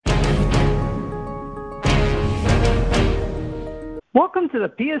Welcome to the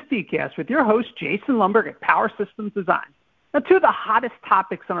PSD Cast with your host, Jason Lundberg at Power Systems Design. Now, two of the hottest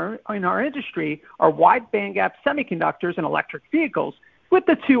topics in our industry are wide bandgap semiconductors and electric vehicles, with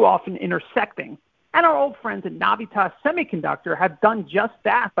the two often intersecting. And our old friends at Navitas Semiconductor have done just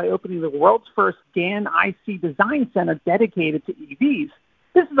that by opening the world's first GaN IC design center dedicated to EVs.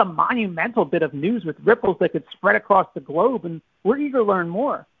 This is a monumental bit of news with ripples that could spread across the globe, and we're eager to learn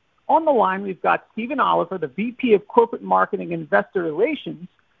more. On the line, we've got Stephen Oliver, the VP of Corporate Marketing and Investor Relations.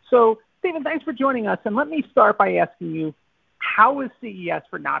 So, Stephen, thanks for joining us. And let me start by asking you, how was CES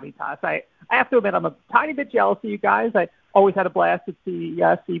for Navitas? I have to admit, I'm a tiny bit jealous of you guys. I always had a blast at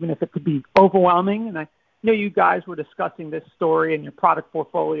CES, even if it could be overwhelming. And I know you guys were discussing this story and your product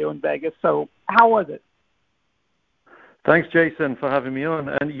portfolio in Vegas. So how was it? Thanks, Jason, for having me on.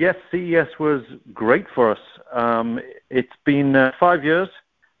 And yes, CES was great for us. It's been 5 years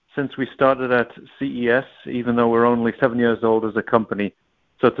since we started at CES, even though we're only 7 years old as a company.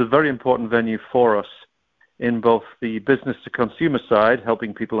 So it's a very important venue for us in both the business-to-consumer side,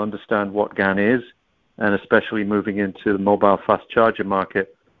 helping people understand what GaN is, and especially moving into the mobile fast charger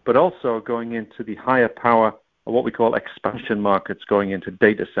market, but also going into the higher power, or what we call expansion markets, going into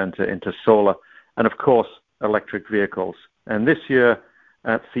data center, into solar, and of course, electric vehicles. And this year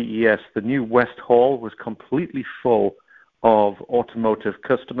at CES, the new West Hall was completely full of automotive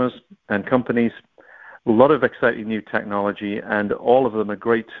customers and companies, a lot of exciting new technology, and all of them a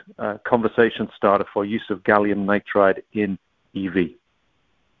great conversation starter for use of gallium nitride in EV.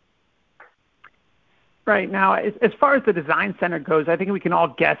 Right. Now, as far as the design center goes, I think we can all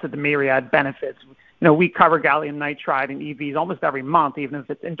guess at the myriad benefits. You know, we cover gallium nitride in EVs almost every month, even if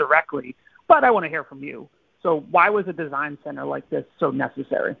it's indirectly. But I want to hear from you. So why was a design center like this so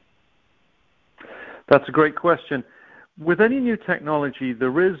necessary? That's a great question. With any new technology,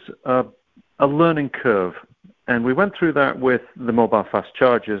 there is a learning curve. And we went through that with the mobile fast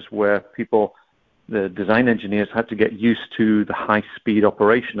chargers, where people, the design engineers, had to get used to the high-speed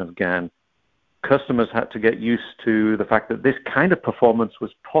operation of GaN. Customers had to get used to the fact that this kind of performance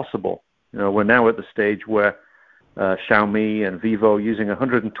was possible. You know, we're now at the stage where Xiaomi and Vivo using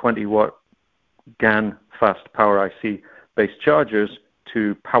 120-watt GaN fast power IC-based chargers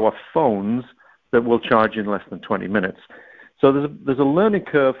to power phones that will charge in less than 20 minutes. So there's a learning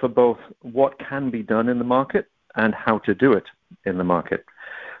curve for both what can be done in the market and how to do it in the market.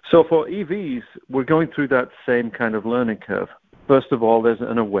 So for EVs, we're going through that same kind of learning curve. First of all, there's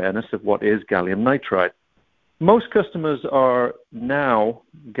an awareness of what is gallium nitride. Most customers are now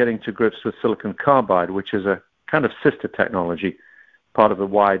getting to grips with silicon carbide, which is a kind of sister technology, part of the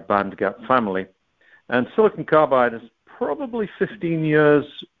wide bandgap family. And silicon carbide is probably 15 years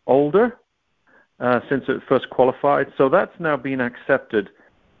older since it first qualified. So that's now been accepted.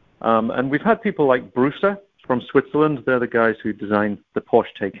 And we've had people like Brusa from Switzerland, they're the guys who designed the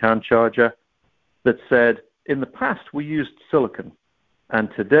Porsche Taycan charger, that said, in the past we used silicon, and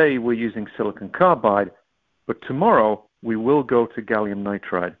today we're using silicon carbide, but tomorrow we will go to gallium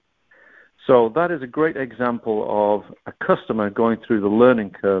nitride. So that is a great example of a customer going through the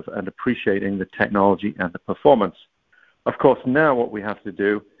learning curve and appreciating the technology and the performance. Of course, now what we have to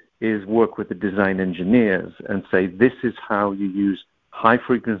do is work with the design engineers and say, this is how you use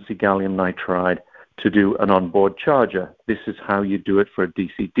high-frequency gallium nitride to do an onboard charger. This is how you do it for a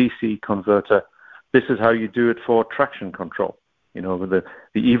DC-DC converter. This is how you do it for traction control. You know, the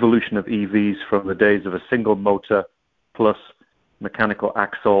evolution of EVs from the days of a single motor plus mechanical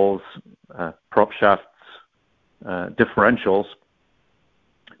axles, prop shafts, differentials,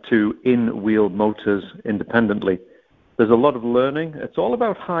 to in-wheel motors independently. There's a lot of learning. It's all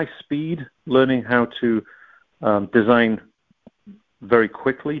about high speed, learning how to design very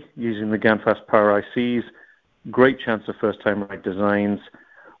quickly using the GaN fast power ICs, great chance of first-time right designs,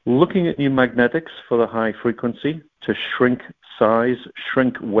 looking at new magnetics for the high frequency to shrink size,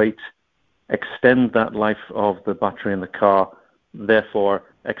 shrink weight, extend that life of the battery in the car, therefore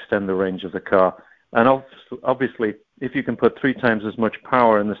extend the range of the car. And obviously, if you can put 3 times as much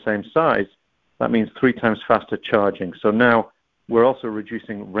power in the same size, that means 3 times faster charging. So now we're also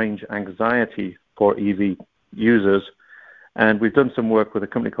reducing range anxiety for EV users. And we've done some work with a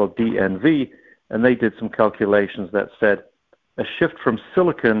company called DNV, and they did some calculations that said a shift from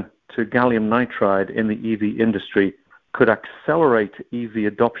silicon to gallium nitride in the EV industry could accelerate EV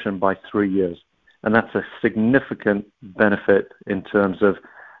adoption by 3 years. And that's a significant benefit in terms of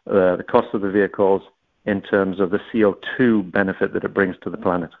the cost of the vehicles, in terms of the CO2 benefit that it brings to the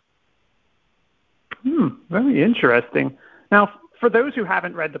planet. Very interesting. Now, for those who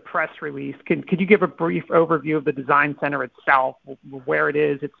haven't read the press release, could you give a brief overview of the design center itself, where it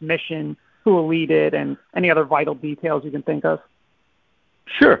is, its mission, who will lead it, and any other vital details you can think of?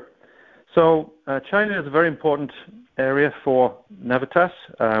 Sure. So China is a very important area for Navitas.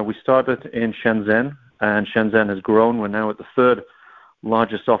 We started in Shenzhen, and Shenzhen has grown. We're now at the third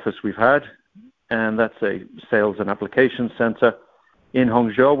largest office we've had, and that's a sales and application center. In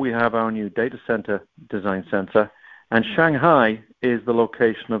Hangzhou, we have our new data center design center, and Shanghai is the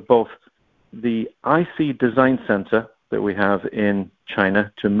location of both the IC design center that we have in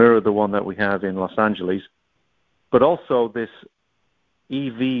China to mirror the one that we have in Los Angeles, but also this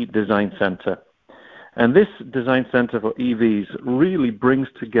EV design center. And this design center for EVs really brings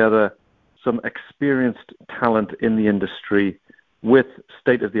together some experienced talent in the industry with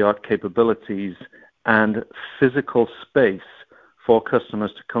state-of-the-art capabilities and physical space for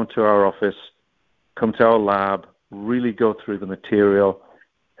customers to come to our office, come to our lab, really go through the material,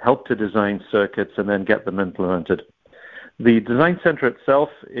 help to design circuits, and then get them implemented. The design center itself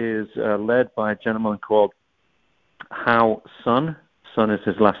is led by a gentleman called Hao Sun. Sun is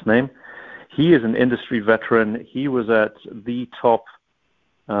his last name. He is an industry veteran. He was at the top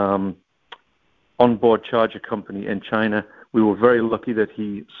onboard charger company in China. We were very lucky that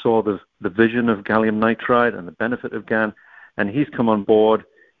he saw the vision of gallium nitride and the benefit of GaN, and he's come on board.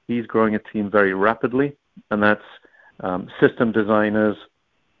 He's growing a team very rapidly, and that's system designers,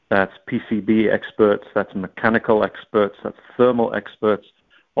 that's PCB experts, that's mechanical experts, that's thermal experts,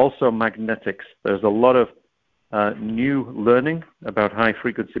 also magnetics. There's a lot of new learning about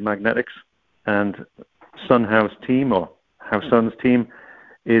high-frequency magnetics, and Sun Hao's team, or Hao Sun's team,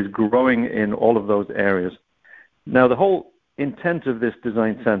 is growing in all of those areas. Now, the whole intent of this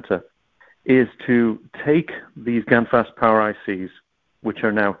design center is to take these GaNFast power ICs, which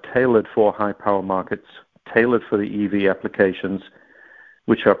are now tailored for high-power markets, tailored for the EV applications,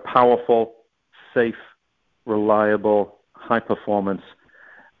 which are powerful, safe, reliable, high performance,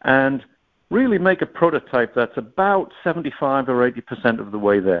 and really make a prototype that's about 75 or 80% of the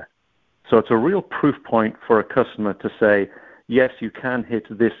way there. So it's a real proof point for a customer to say, yes, you can hit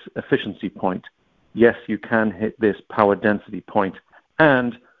this efficiency point. Yes, you can hit this power density point.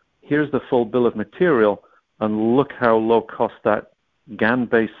 And here's the full bill of material, and look how low cost that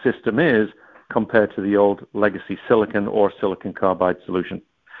GaN-based system is compared to the old legacy silicon or silicon carbide solution.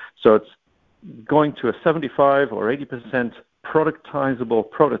 So it's going to a 75 or 80% productizable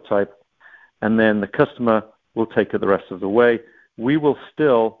prototype, and then the customer will take it the rest of the way. We will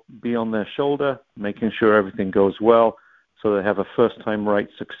still be on their shoulder, making sure everything goes well, so they have a first-time right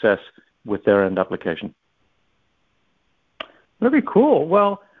success with their end application. Very cool.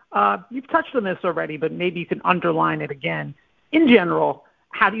 Well, you've touched on this already, but maybe you can underline it again. In general,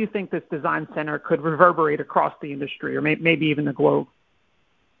 how do you think this design center could reverberate across the industry, or maybe even the globe?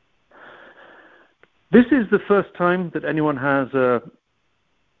 This is the first time that anyone has a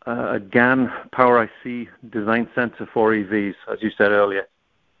GaN power IC design center for EVs, as you said earlier.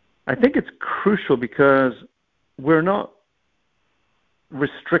 I think it's crucial because we're not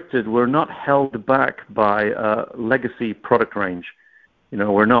restricted, we're not held back by a legacy product range. You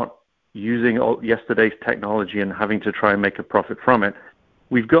know, we're not using yesterday's technology and having to try and make a profit from it.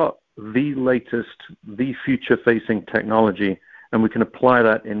 We've got the latest, the future-facing technology, and we can apply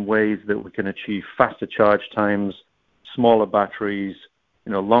that in ways that we can achieve faster charge times, smaller batteries,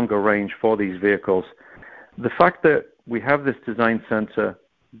 longer range for these vehicles. The fact that we have this design center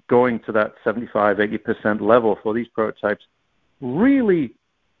going to that 75, 80% level for these prototypes really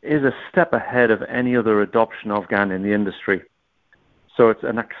is a step ahead of any other adoption of GaN in the industry. So it's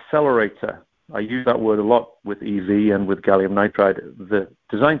an accelerator. I use that word a lot with EV and with gallium nitride. The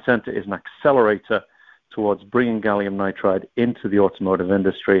design center is an accelerator towards bringing gallium nitride into the automotive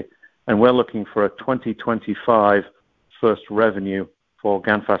industry, and we're looking for a 2025 first revenue for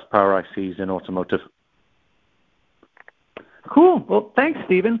GaNFast power ICs in automotive. Cool. Well, thanks,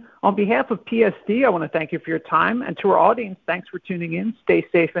 Stephen. On behalf of PSD, I want to thank you for your time. And to our audience, thanks for tuning in. Stay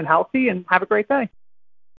safe and healthy, and have a great day.